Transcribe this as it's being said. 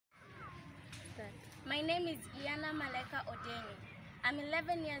My name is Iana Odeni. I'm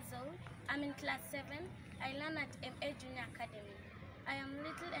 11 years old. I'm in class 7. I learn at MA Junior Academy. I am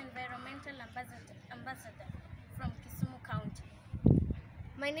Little Environmental Ambassador from Kisumu County.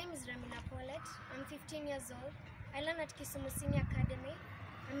 My name is Rahmina. I'm 15 years old. I learn at Kisumu Senior Academy.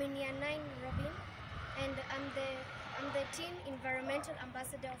 I'm in Year 9 Robin, and I'm the Teen Environmental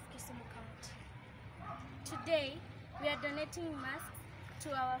Ambassador of Kisumu County. Today, we are donating masks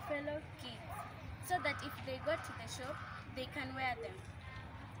to our fellow kids so that if they go to the shop, they can wear them.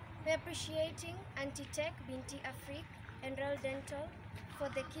 We're appreciating Anti-Tech Binti Afrique and Real Dental for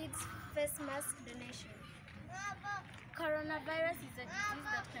the kids' face mask donation. Coronavirus is a disease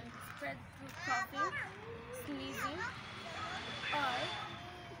that can be spread through coughing, sneezing, or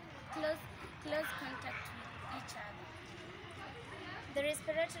close contact with each other. The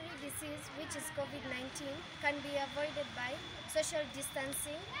respiratory disease, which is COVID-19, can be avoided by social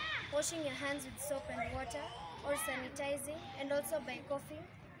distancing, washing your hands with soap and water, or sanitizing, and also by coughing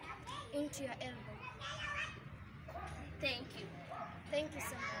into your elbow. Thank you. Thank you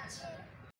so much.